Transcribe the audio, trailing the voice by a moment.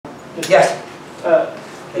Yes.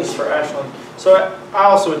 This is for Ashland. So I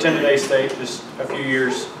also attended A-State just a few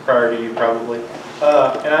years prior to you probably.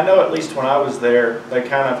 And I know at least when I was there, they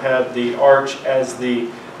kind of had the Arch as the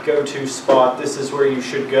go-to spot. This is where you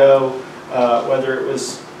should go, whether it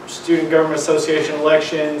was Student Government Association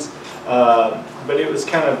elections, but it was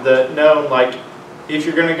kind of the known, like, if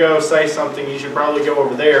you're going to go say something, you should probably go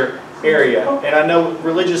over there area. And I know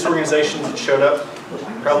religious organizations that showed up,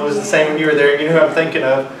 probably was the same when you were there, you know who I'm thinking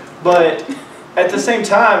of. But at the same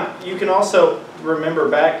time, you can also remember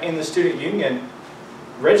back in the student union,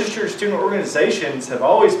 registered student organizations have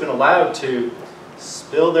always been allowed to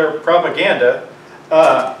spill their propaganda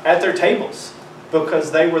at their tables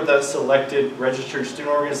because they were the selected registered student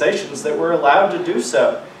organizations that were allowed to do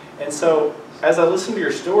so. And so as I listen to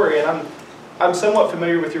your story, and I'm somewhat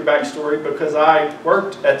familiar with your backstory because I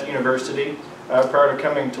worked at the university prior to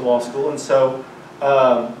coming to law school, and so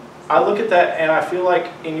I look at that and I feel like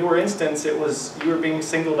in your instance it was you were being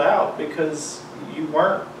singled out because you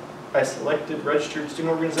weren't a selected registered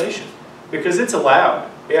student organization, because it's allowed.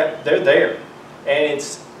 Yeah, they're there, and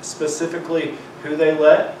it's specifically who they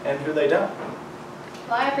let and who they don't.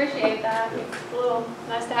 Well, I appreciate that. It's a little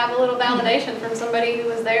nice to have a little validation from somebody who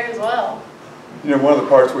was there as well. You know, one of the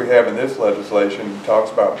parts we have in this legislation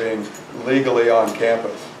talks about being legally on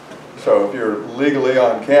campus. So if you're legally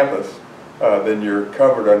on campus, then you're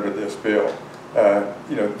covered under this bill.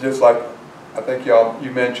 You know, just like I think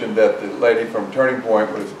you mentioned that the lady from Turning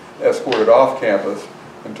Point was escorted off campus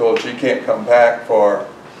and told she can't come back for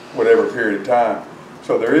whatever period of time.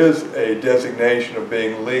 So there is a designation of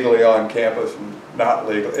being legally on campus and not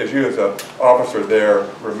legal, as you as an officer there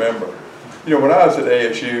remember. You know, when I was at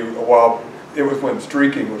ASU a while, it was when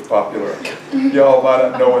streaking was popular. Y'all might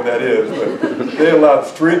not know what that is, but they allowed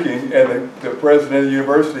streaking, and the president of the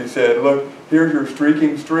university said, look, here's your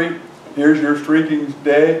streaking street, here's your streaking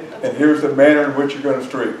day, and here's the manner in which you're going to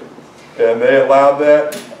streak. And they allowed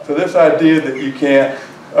that. So this idea that you can't,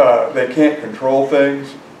 they can't control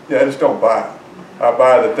things, yeah, I just don't buy it. I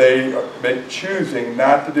buy that they are choosing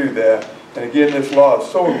not to do that. And again, this law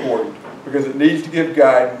is so important because it needs to give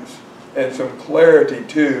guidance and some clarity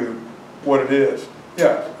to what it is.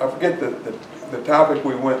 Yeah, I forget the topic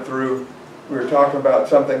we went through. We were talking about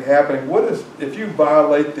something happening. What is, if you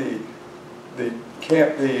violate the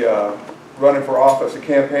running for office, the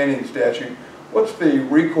campaigning statute, what's the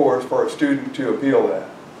recourse for a student to appeal that?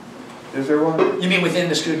 Is there one? You mean within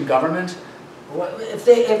the student government? Well, if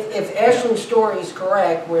Ashland's story is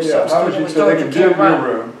correct, where Yeah, some student was told you can't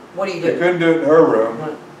run, what do you do? They couldn't do it in her room.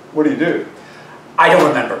 What do you do? I don't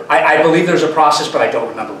remember. I believe there's a process, but I don't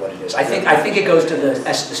remember what it is. I think it goes to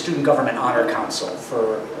the Student Government Honor Council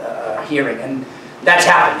for hearing, and that's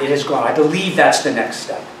happened. It has gone. I believe that's the next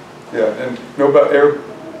step. Yeah, and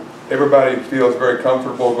everybody feels very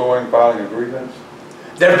comfortable filing a grievance.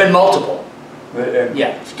 There have been multiple. And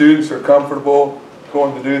yeah. Students are comfortable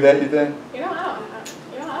going to do that, you think?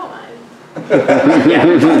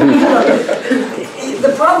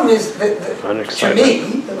 The problem is that, to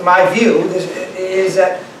me, my view is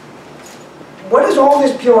that what is all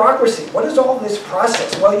this bureaucracy? What is all this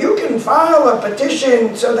process? Well, you can file a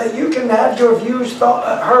petition so that you can have your views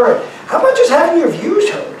heard. How much is having your views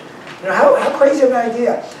heard? You know, how crazy of an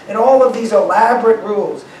idea. And all of these elaborate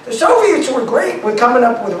rules. The Soviets were great with coming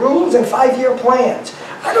up with rules and 5-year plans.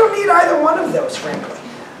 I don't need either one of those, frankly.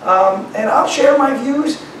 And I'll share my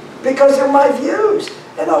views because they're my views.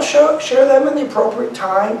 And I'll share them in the appropriate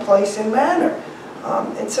time, place, and manner.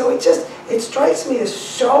 And so it strikes me as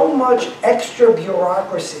so much extra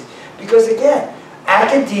bureaucracy. Because again,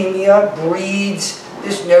 academia breeds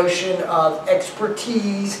this notion of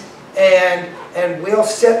expertise and we'll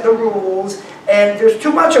set the rules, and there's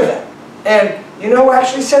too much of them. And you know who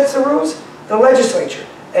actually sets the rules? The legislature.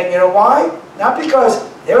 And you know why? Not because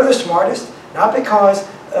they're the smartest, not because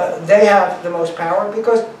they have the most power,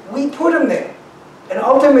 because we put them there. And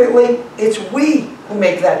ultimately, it's we who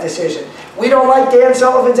make that decision. We don't like Dan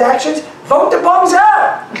Sullivan's actions, vote the bums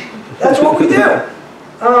out. That's what we do.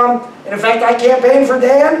 And in fact, I campaigned for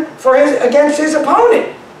Dan against his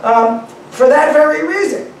opponent for that very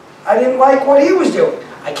reason. I didn't like what he was doing.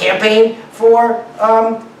 I campaigned for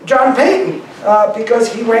John Payton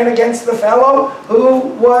because he ran against the fellow who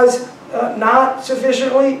was not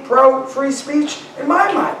sufficiently pro-free speech in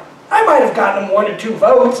my mind. I might have gotten him 1 or 2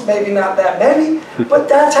 votes, maybe not that many, but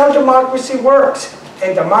that's how democracy works.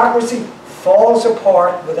 And democracy falls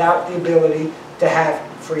apart without the ability to have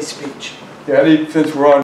free speech. Yeah, since we're on